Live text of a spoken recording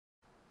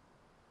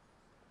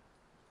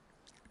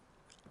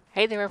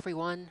Hey there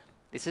everyone,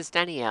 this is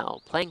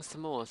Danielle, playing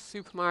some more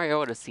Super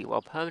Mario Odyssey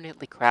while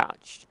permanently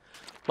crouched.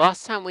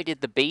 Last time we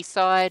did the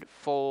B-side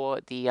for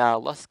the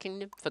Lost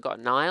Kingdom,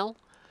 Forgotten Isle,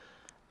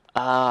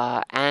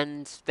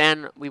 and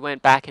then we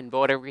went back and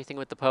bought everything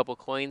with the purple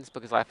coins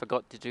because I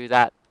forgot to do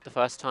that the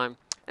first time,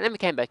 and then we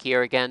came back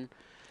here again.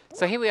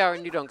 So here we are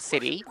in New Donk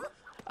City.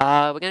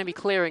 We're going to be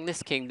clearing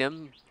this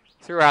kingdom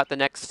throughout the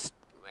next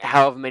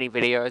however many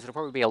videos. It'll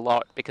probably be a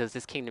lot because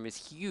this kingdom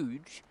is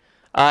huge.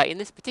 In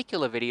this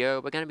particular video,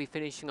 we're going to be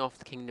finishing off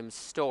the kingdom's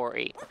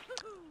story.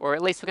 Or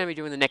at least we're going to be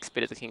doing the next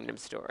bit of the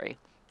kingdom's story.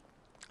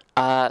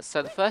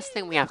 So the first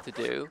thing we have to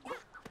do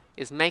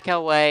is make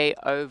our way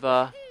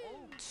over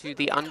to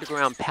the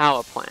underground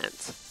power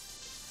plant.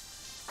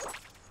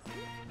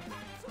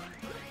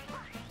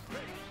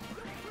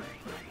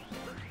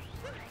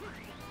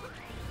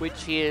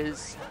 Which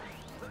is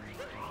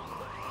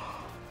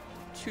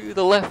to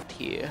the left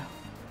here.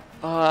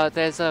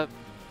 There's a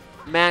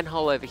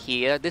manhole over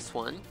here, this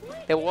one.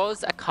 There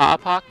was a car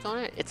parked on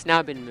it, it's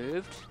now been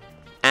moved.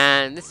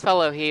 And this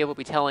fellow here will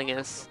be telling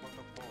us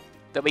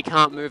that we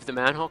can't move the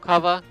manhole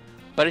cover.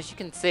 But as you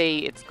can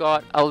see, it's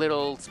got a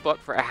little spot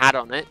for a hat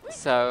on it.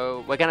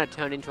 So we're going to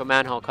turn into a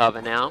manhole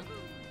cover now.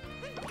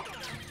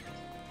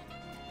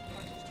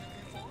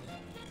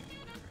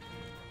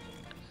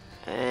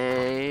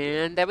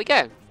 And there we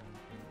go.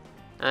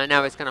 And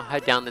now it's going to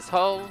head down this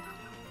hole.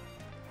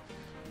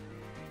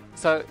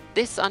 So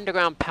this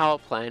underground power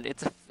plant,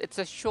 it's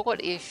a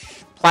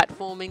short-ish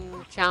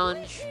platforming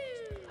challenge.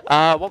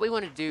 What we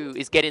want to do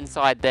is get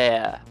inside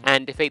there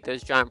and defeat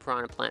those giant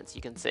piranha plants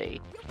you can see.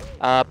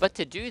 But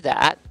to do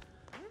that,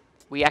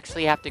 we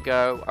actually have to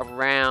go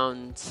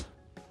around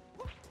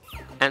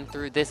and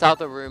through this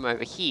other room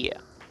over here.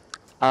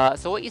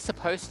 So what you're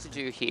supposed to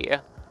do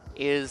here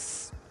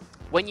is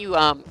when you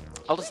I'll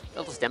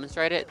just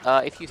demonstrate it.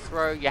 If you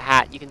throw your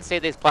hat, you can see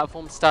these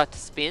platforms start to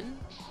spin.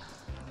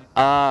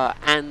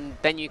 And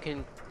then you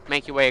can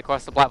make your way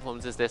across the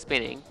platforms as they're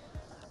spinning.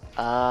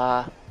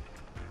 I'll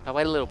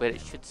wait a little bit,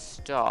 it should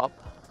stop.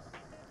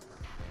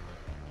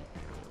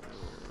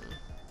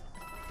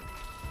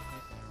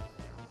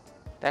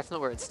 That's not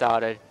where it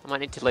started. I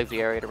might need to leave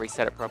the area to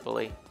reset it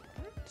properly.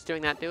 Does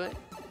doing that do it?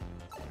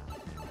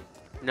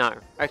 No.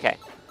 Okay.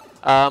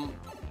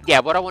 Yeah,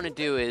 what I want to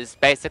do is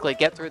basically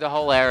get through the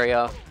whole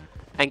area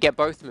and get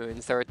both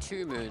moons. There are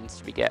two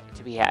moons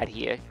to be had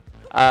here.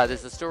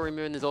 There's the story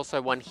moon, there's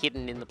also one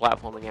hidden in the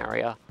platforming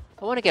area.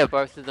 I want to get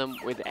both of them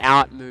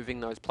without moving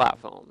those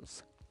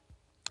platforms.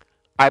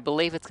 I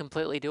believe it's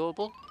completely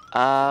doable.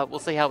 We'll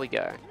see how we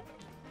go.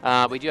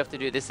 We do have to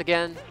do this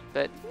again,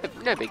 but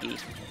no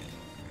biggie.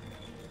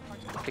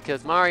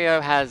 Because Mario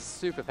has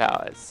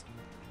superpowers.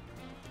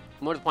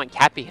 More to the point,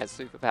 Cappy has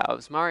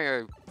superpowers.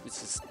 Mario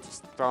is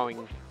just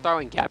throwing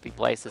Cappy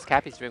places.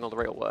 Cappy's doing all the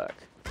real work.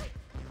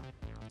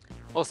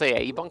 Also, yeah,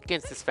 you bonk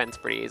against this fence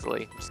pretty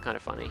easily, which is kind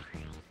of funny.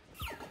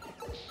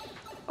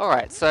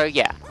 Alright, so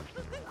yeah.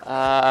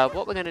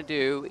 What we're going to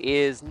do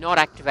is not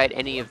activate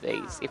any of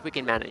these, if we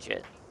can manage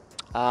it.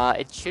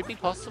 It should be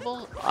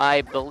possible.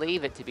 I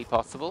believe it to be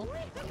possible.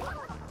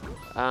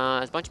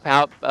 There's a bunch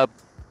of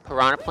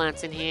piranha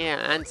plants in here,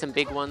 and some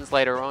big ones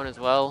later on as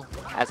well,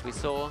 as we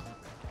saw.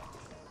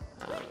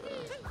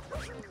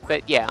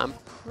 But yeah, I'm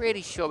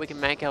pretty sure we can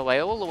make our way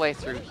all the way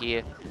through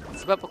here.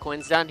 There's purple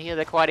coins down here,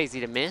 they're quite easy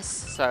to miss,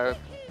 so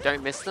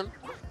don't miss them.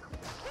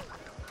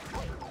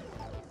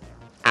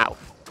 Ow.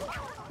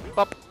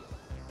 Bop.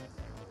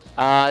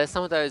 There's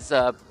some of those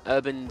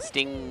urban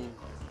sting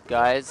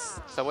guys,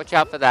 so watch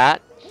out for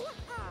that.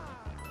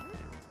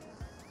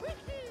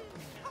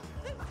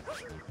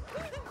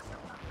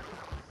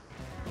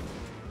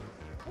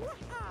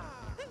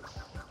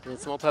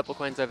 There's some more purple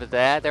coins over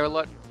there. They're a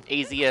lot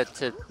easier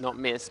to not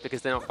miss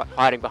because they're not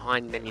hiding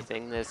behind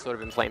anything. They're sort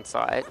of in plain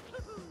sight.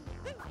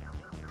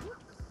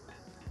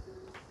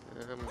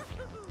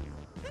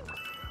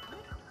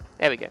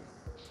 There we go.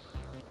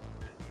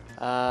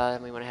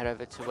 Then we want to head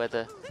over to where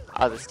the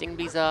other sting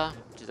bees are,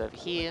 which is over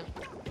here.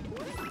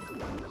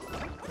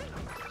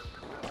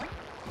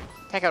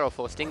 Take out all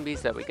 4 sting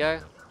bees, there we go.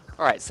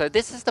 Alright, so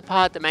this is the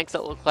part that makes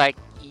it look like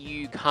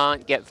you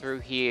can't get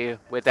through here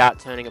without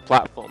turning a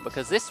platform,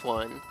 because this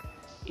one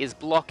is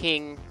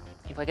blocking,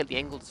 if I get the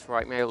angle just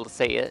right, I'm able to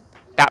see it,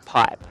 that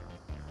pipe.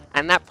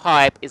 And that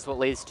pipe is what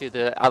leads to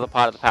the other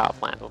part of the power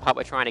plant, the part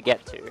we're trying to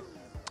get to.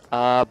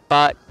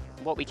 But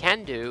what we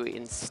can do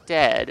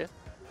instead,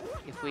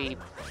 if we...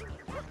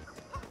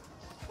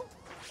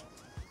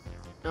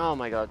 Oh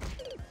my god.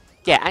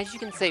 Yeah, as you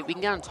can see, we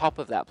can get on top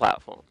of that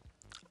platform,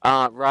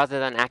 rather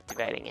than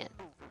activating it.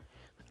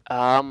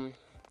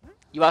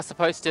 You are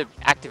supposed to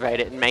activate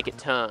it and make it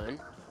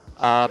turn,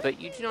 but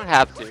you do not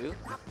have to,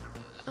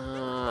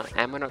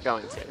 and we're not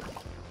going to.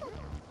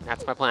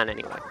 That's my plan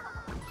anyway.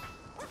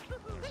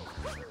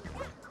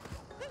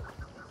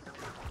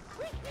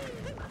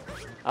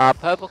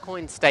 Purple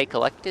coins stay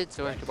collected,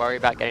 so we don't have to worry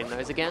about getting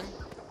those again.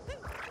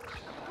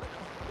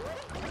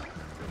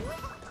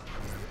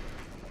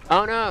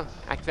 Oh no!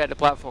 Activate the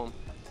platform.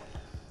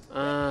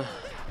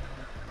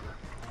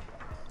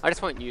 I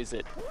just won't use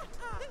it.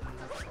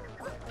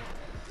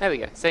 There we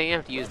go. So you don't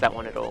have to use that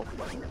one at all.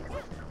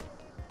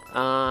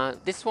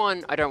 This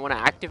one I don't want to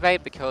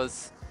activate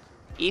because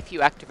if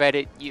you activate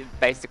it, you're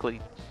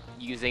basically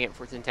using it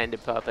for its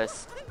intended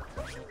purpose.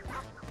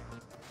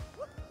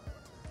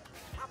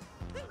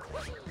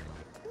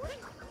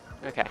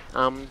 Okay,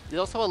 there's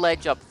also a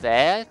ledge up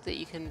there that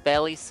you can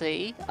barely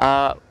see.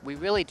 We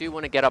really do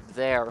want to get up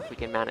there if we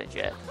can manage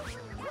it.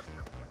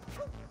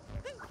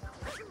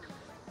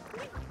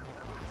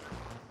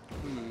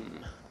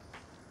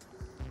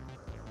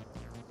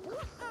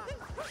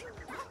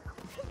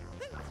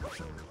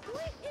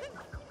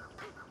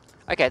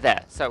 Okay,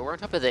 there. So we're on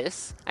top of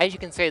this. As you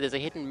can see, there's a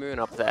hidden moon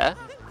up there,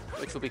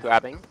 which we'll be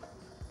grabbing.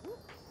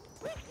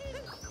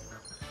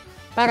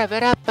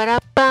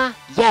 Ba-da-ba-da-ba-da-ba!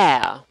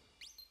 Yeah!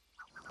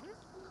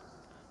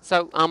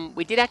 So,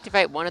 we did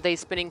activate one of these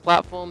spinning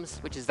platforms,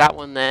 which is that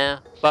one there,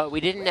 but we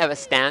didn't ever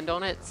stand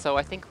on it, so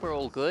I think we're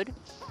all good.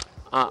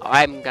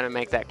 I'm gonna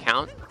make that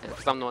count,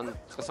 because I'm the one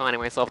assigning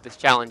myself this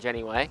challenge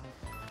anyway.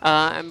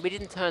 And we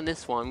didn't turn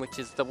this one, which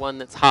is the one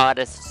that's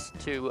hardest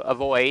to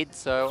avoid,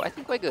 so I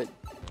think we're good.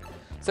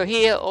 So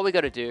here, all we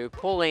gotta do,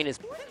 Pauline is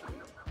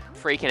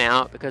freaking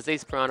out because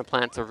these piranha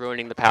plants are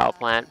ruining the power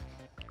plant.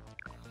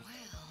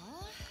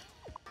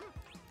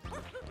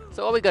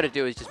 So all we gotta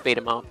do is just beat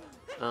them up.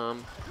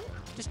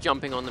 Just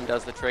jumping on them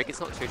does the trick, it's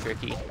not too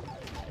tricky.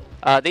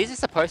 These are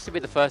supposed to be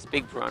the first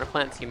big piranha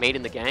plants you meet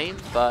in the game,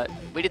 but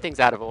we did things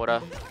out of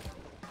order.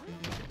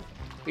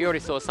 We already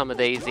saw some of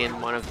these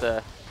in one of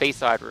the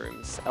B-side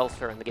rooms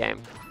elsewhere in the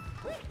game.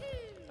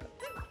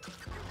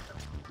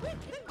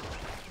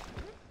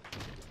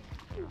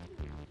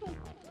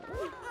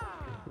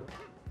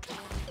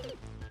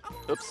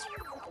 Oops,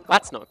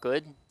 that's not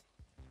good.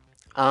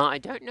 I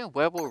don't know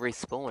where we'll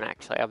respawn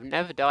actually, I've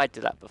never died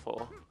to that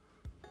before.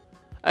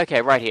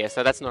 Okay, right here,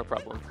 so that's not a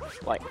problem.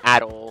 Like,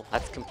 at all.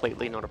 That's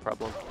completely not a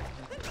problem.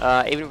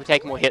 Even if we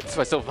take more hits,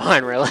 we're still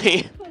fine,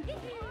 really.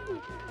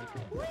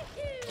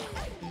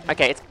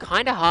 Okay, it's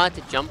kind of hard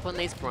to jump on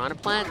these piranha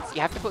plants.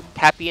 You have to put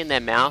Cappy in their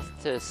mouth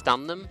to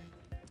stun them.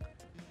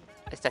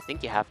 At least I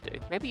think you have to.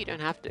 Maybe you don't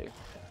have to.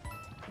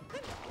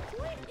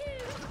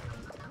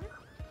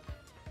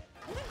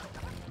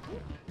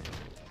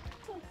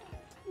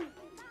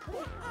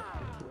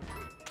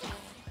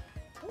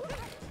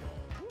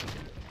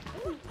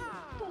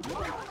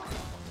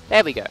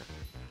 There we go.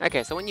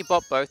 Okay, so when you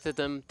bop both of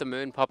them, the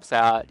moon pops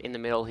out in the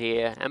middle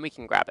here, and we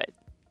can grab it.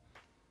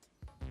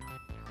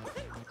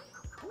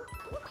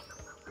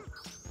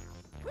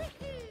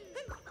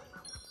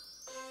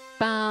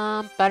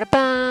 Bum, bada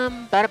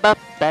bum, bada bup,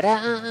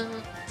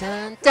 bada,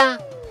 dun, da,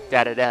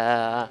 da da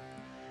da.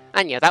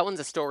 And yeah, that one's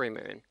a story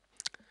moon.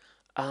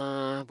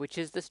 Which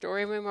is the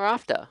story moon we're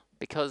after,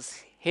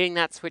 because hitting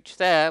that switch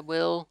there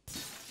will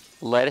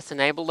let us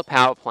enable the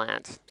power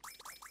plant.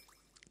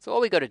 So all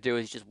we gotta do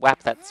is just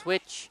whap that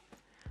switch,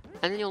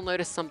 and then you'll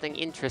notice something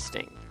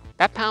interesting.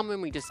 That power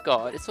moon we just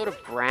got is sort of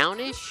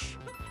brownish.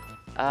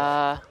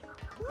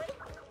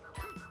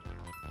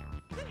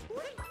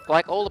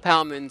 Like all the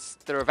power moons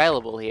that are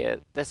available here,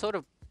 they're sort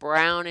of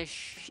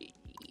brownish,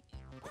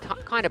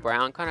 kind of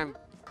brown, kind of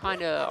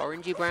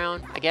orangey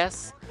brown, I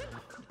guess.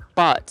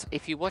 But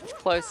if you watch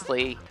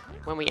closely,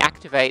 when we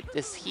activate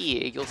this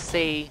here, you'll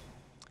see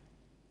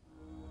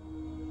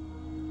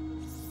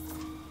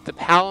the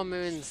power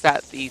moons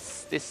that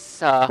this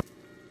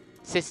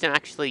system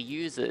actually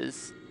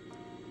uses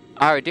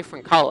are a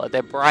different color.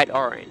 They're bright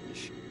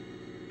orange.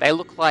 They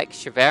look like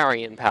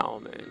Shivarian power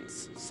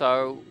moons.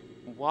 So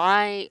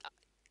why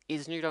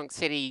is New Donk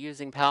City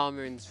using power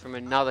moons from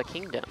another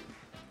kingdom?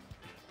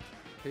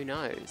 Who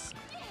knows?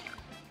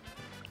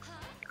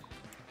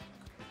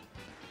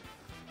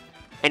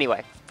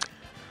 Anyway,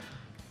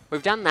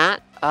 we've done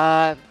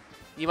that.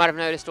 You might have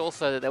noticed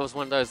also that there was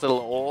one of those little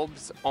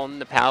orbs on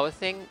the power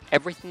thing.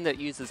 Everything that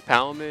uses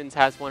power moons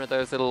has one of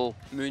those little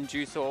moon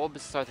juice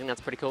orbs, so I think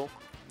that's pretty cool.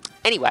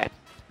 Anyway,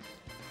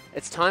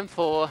 it's time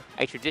for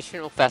a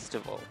traditional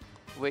festival,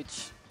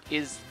 which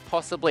is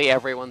possibly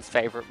everyone's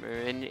favorite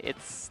moon.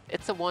 It's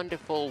a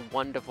wonderful,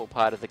 wonderful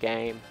part of the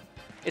game.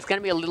 It's going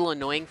to be a little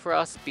annoying for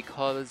us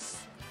because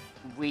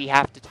we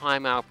have to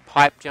time our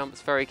pipe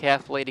jumps very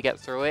carefully to get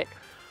through it.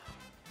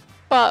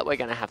 But we're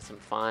going to have some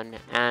fun,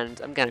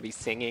 and I'm going to be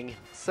singing,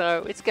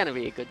 so it's going to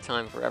be a good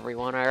time for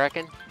everyone, I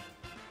reckon.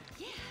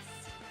 Yes.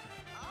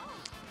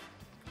 Oh.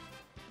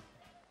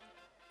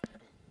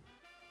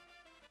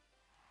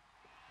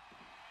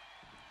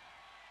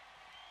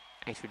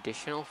 A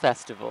traditional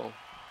festival.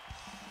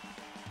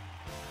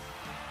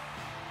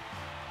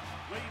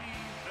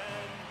 Ladies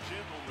and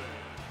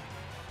gentlemen,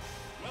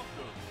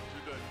 welcome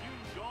to the New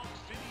Donk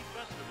City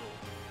Festival,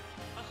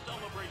 a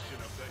celebration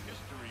of the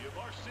history of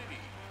our city.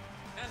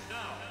 And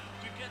now,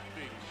 to get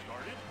things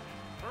started,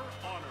 her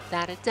honor.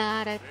 Da da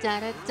da da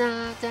da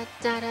da da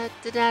da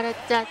da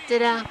da da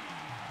da.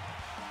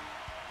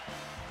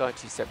 God,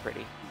 she's so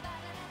pretty.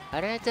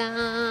 Ba da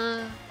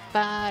da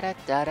ba da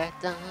da da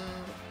da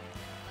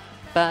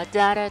ba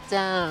da da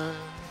da.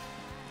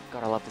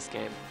 God, I love this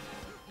game.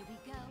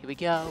 Here we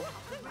go.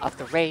 off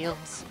the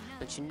rails.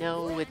 Don't you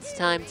know it's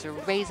time to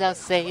raise our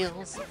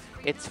sails?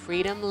 It's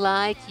freedom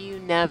like you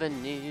never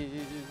knew.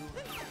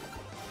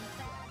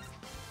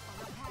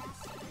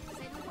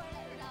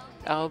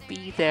 I'll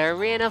be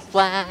there in a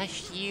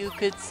flash. You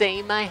could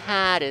say my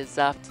hat is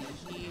off to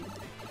you.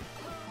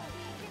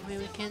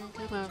 We can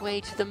do our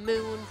way to the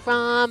moon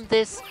from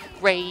this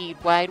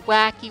great, wide,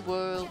 wacky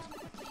world.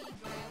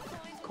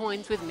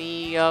 Coins with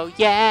me, oh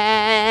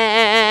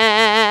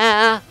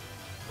yeah!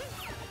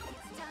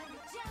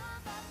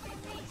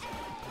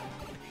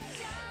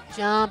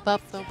 Jump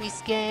up, don't be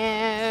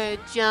scared.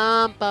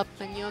 Jump up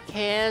and your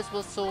cares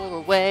will soar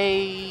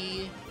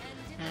away.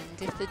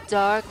 And if the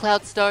dark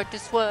clouds start to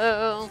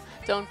swirl,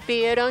 don't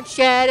fear, don't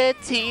shed a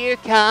tear,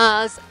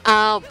 'cause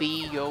I'll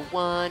be your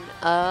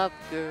one-up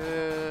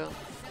girl.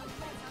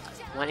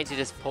 I need to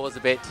just pause a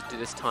bit to do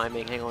this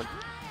timing. Hang on.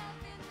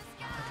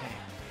 Okay.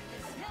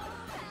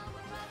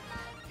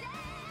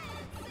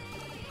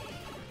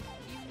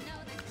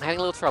 I'm having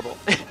a little trouble.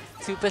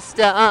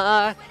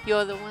 Superstar,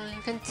 you're the one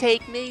who can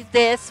take me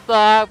this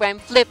far. I'm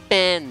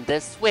flipping the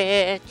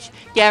switch.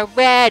 Get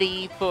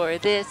ready for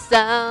this.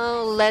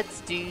 So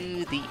let's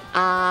do the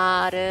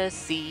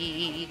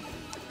Odyssey.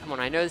 Come on,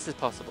 I know this is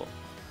possible.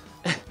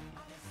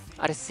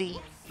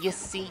 Odyssey, you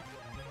see.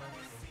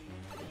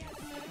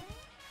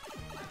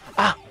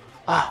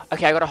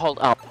 Okay, I gotta hold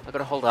up.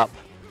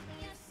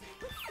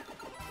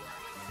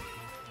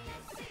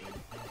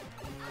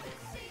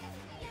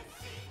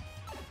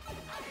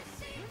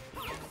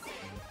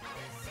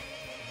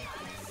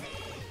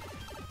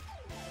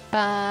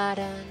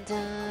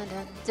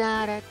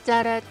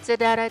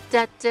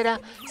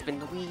 Spin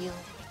the wheel,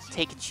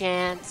 take a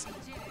chance,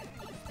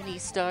 and he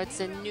starts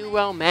a new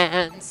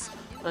romance.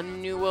 A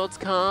new world's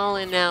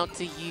calling out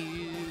to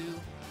you.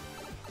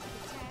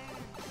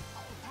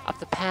 Up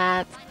the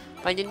path,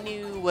 find a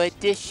new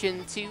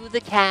addition to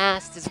the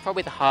cast. This is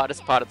probably the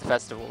hardest part of the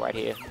festival right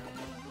here.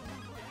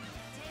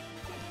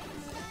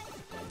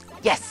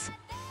 Yes!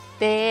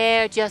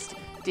 There just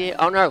did.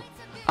 Oh no!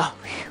 Oh,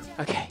 phew.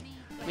 Okay.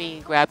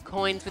 Me grab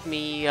coins with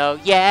me, oh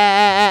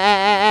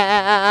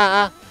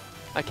yeah!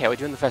 Okay, we're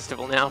doing the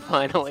festival now,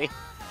 finally.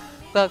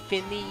 Up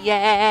in the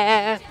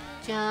air,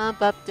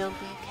 jump up, don't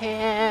be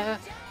care.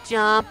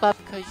 Jump up,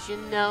 'cause you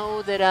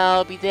know that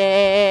I'll be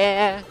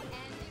there.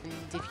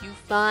 And if you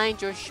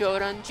find you're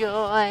short on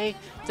joy,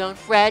 don't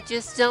fret,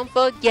 just don't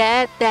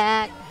forget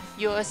that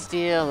you're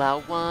still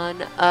our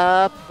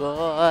one-up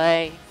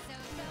boy.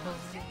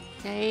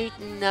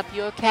 Tighten up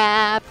your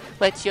cap,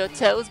 let your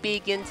toes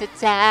begin to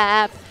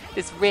tap.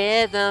 This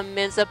rhythm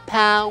is a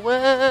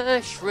power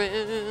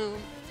shroom.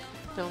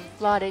 Don't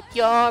flaunt it,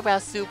 you're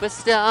our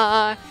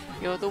superstar.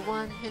 You're the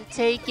one who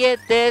take it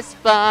this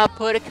far.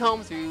 Put a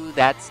comb through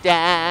that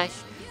stash.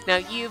 Now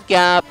you've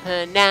got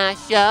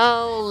panache.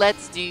 Oh,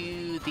 let's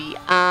do the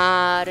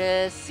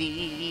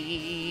Odyssey.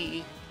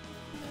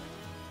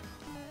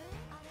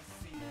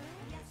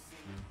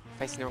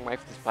 Facing the wrong way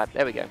for this pipe.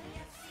 There we go.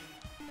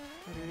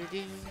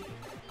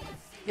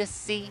 You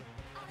see,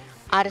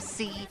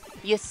 Odyssey,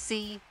 you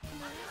see.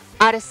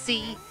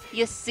 Odyssey,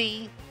 you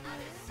see.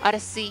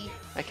 Odyssey.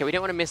 Okay, we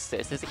don't want to miss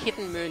this. There's a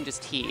hidden moon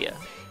just here.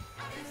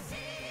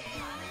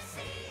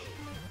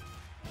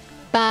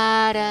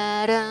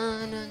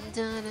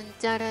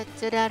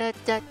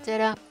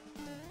 Ba-da-da-da-da-da-da-da-da-da.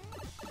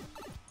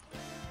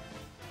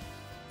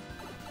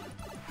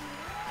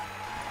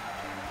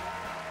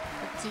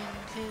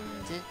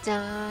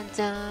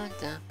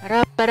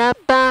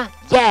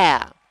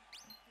 Yeah!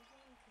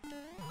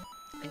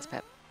 Thanks,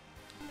 Pep.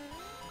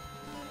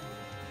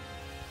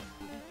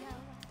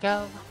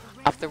 Go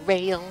off the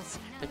rails.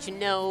 Don't you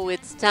know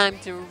it's time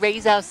to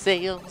raise our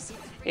sails?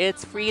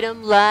 It's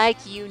freedom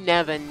like you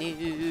never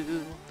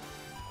knew.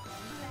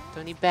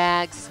 Don't need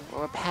bags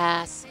or a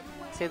pass.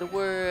 Say the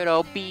word,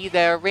 I'll be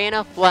there in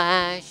a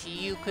flash.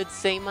 You could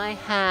say my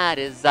hat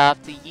is off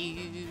to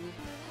you.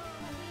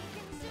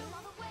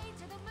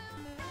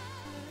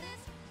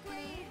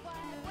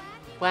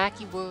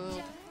 Wacky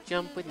world,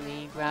 jump with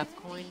me, grab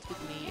coins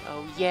with me,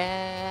 oh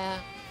yeah.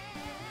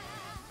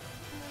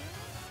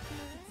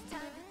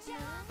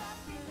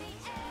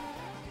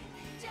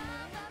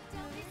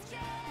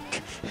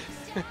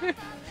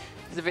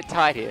 It's a bit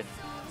tight here.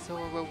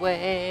 Soar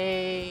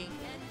away.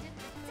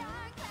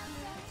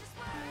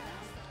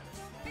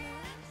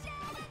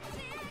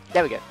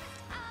 There we go.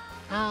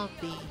 I'll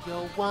be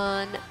your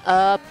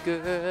one-up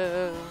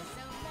girl.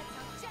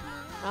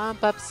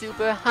 Jump up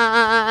super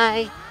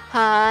high,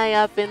 high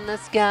up in the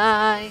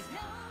sky.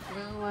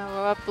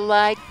 We're up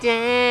like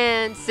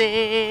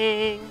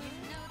dancing.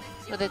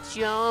 So that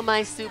you're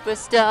my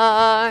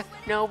superstar.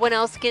 No one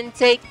else can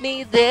take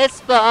me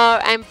this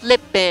far. I'm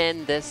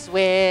flipping the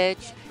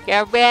switch.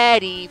 Get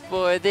ready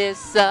for this,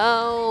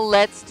 so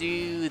let's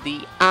do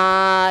the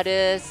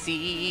Odyssey.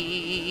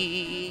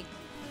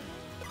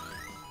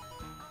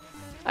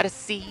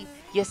 Odyssey,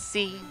 you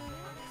see.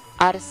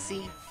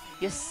 Odyssey,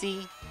 you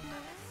see.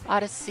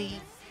 Odyssey,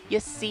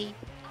 you see.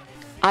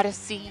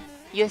 Odyssey,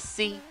 you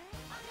see.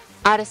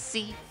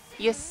 Odyssey,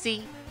 you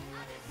see.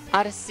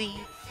 Odyssey,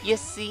 you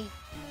see.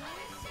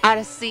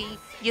 Odyssey,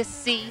 you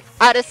see,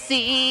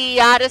 Odyssey,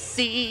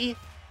 Odyssey.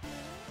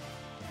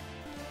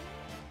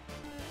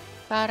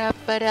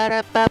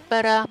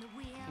 Ba-da-ba-da-da-ba-ba-da.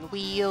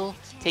 Wheel,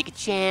 take a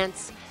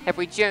chance.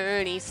 Every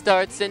journey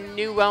starts a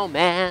new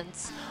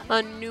romance.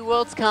 A new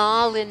world's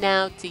calling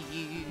out to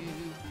you.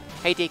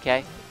 Hey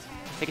DK,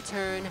 take a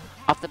turn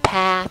off the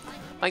path.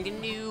 Find a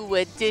new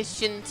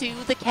addition to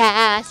the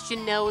cast. You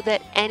know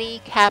that any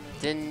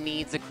captain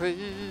needs a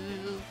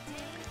crew.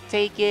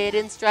 Take it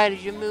in stride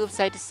as you move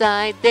side to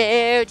side.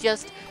 They're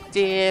just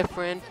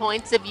different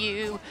points of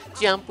view.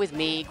 Jump with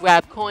me,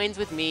 grab coins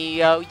with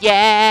me, oh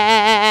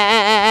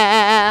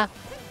yeah!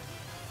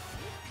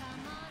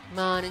 Come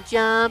on and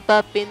jump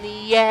up in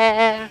the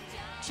air.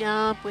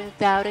 Jump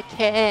without a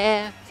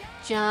care.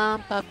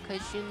 Jump up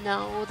 'cause you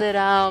know that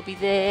I'll be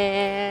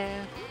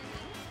there.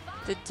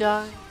 The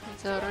dark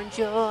is out on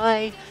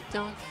joy.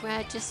 Don't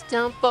fret, just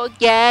don't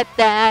forget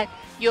that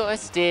you're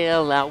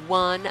still a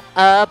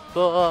one-up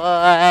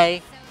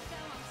boy.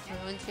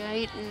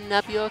 Straighten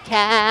up your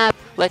cap.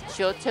 Let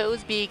your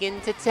toes begin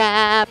to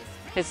tap.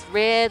 His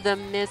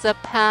rhythm is a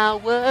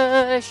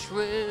power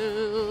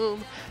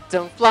shroom.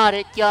 Don't flaunt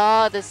it,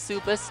 you're the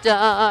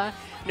superstar.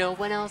 No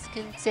one else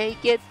can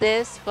take it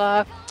this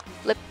far.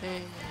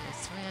 Flipping a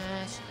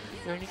smash.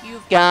 Learn if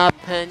you've got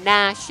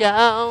panache.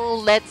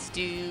 Oh, let's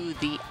do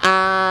the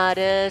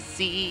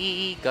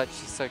Odyssey. God,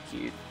 she's so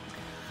cute.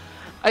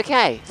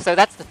 Okay, so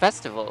that's the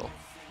festival.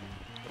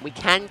 We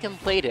can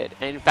complete it,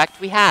 and in fact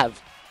we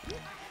have.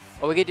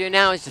 What we can do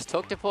now is just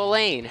talk to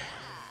Pauline.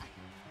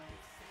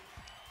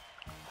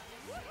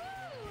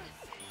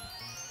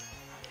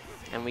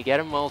 And we get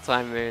a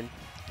multi-moon.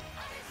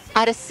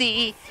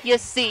 Odyssey, you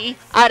see,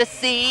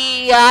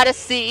 Odyssey,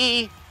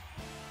 Odyssey.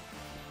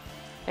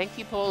 Thank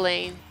you,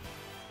 Pauline.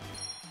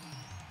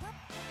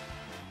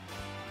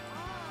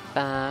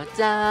 Ba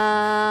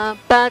da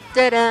ba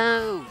da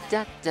da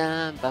da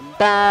da ba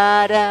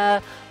ba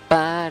da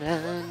ba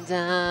da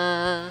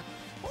da.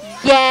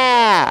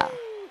 Yeah!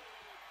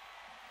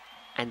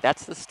 And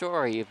that's the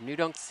story of New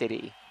Donk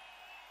City.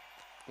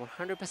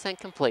 100%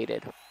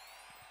 completed.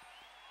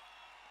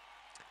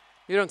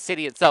 New Donk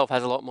City itself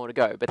has a lot more to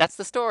go, but that's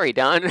the story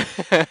done.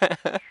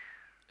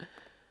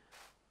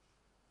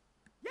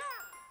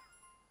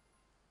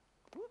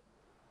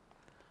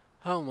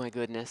 Oh my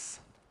goodness.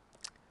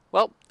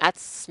 Well,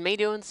 that's me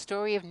doing the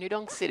story of New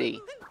Donk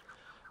City.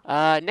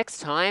 Next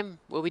time,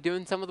 we'll be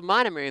doing some of the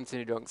minor moons in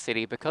New Donk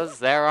City, because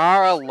there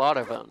are a lot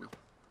of them.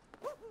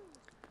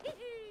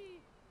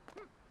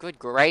 Good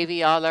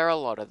gravy, are there a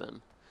lot of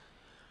them.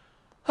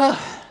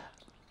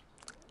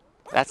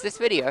 That's this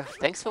video.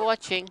 Thanks for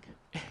watching.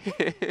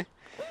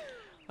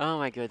 Oh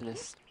my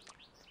goodness.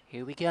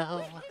 Here we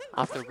go,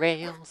 off the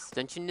rails.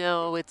 Don't you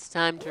know it's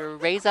time to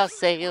raise our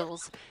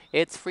sails?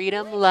 It's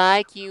freedom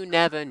like you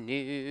never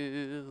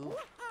knew.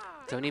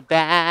 Don't need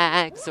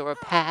bags or a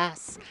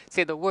pass.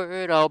 Say the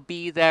word, I'll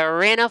be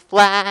there in a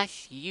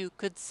flash. You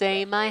could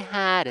say my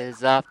hat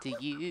is off to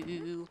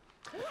you.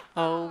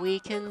 Oh, we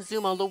can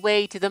zoom all the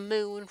way to the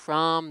moon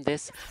from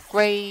this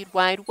great,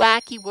 wide,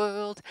 wacky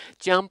world.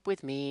 Jump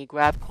with me,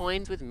 grab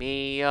coins with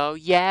me, oh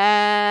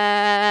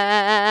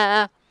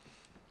yeah!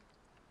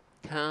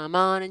 Come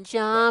on and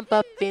jump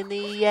up in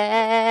the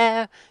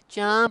air.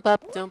 Jump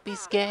up, don't be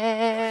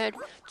scared.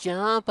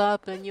 Jump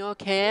up and your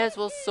cares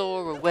will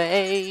soar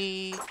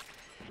away.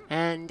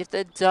 And if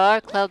the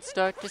dark clouds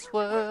start to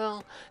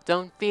swirl,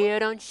 don't fear,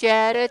 don't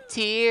shed a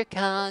tear,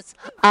 'cause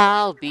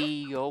I'll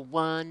be your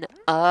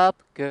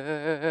one-up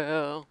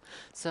girl.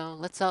 So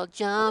let's all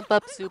jump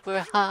up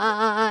super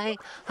high,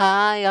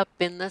 high up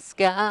in the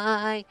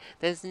sky.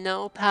 There's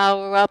no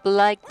power up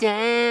like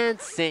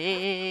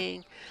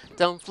dancing.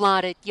 Don't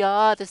flaunt it,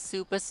 you're the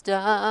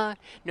superstar.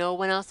 No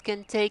one else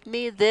can take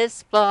me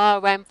this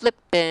far. I'm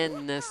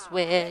flipping the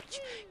switch.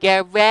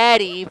 Get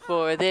ready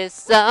for this,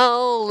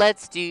 so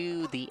let's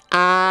do the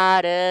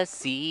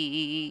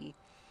Odyssey.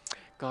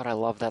 God, I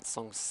love that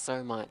song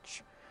so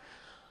much.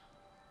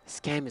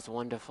 This game is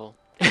wonderful.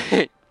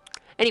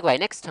 Anyway,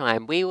 next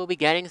time we will be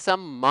getting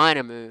some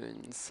minor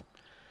moons.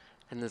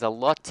 And there's a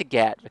lot to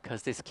get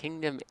because this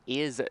kingdom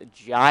is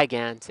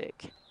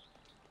gigantic.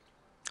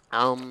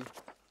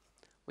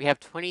 We have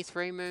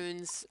 23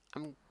 moons.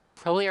 I'm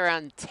probably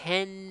around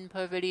 10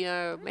 per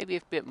video, maybe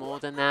a bit more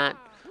than that.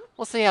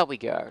 We'll see how we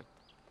go.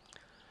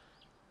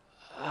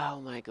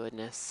 Oh my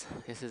goodness.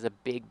 This is a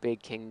big,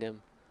 big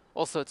kingdom.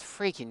 Also, it's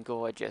freaking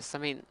gorgeous. I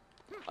mean,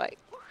 like,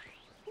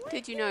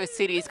 did you know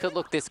cities could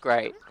look this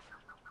great?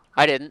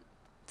 I didn't.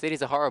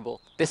 Cities are horrible.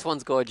 This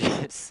one's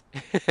gorgeous.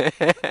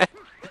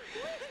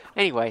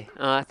 Anyway,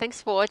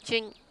 thanks for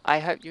watching. I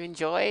hope you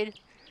enjoyed.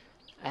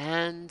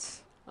 And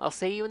I'll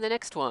see you in the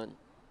next one.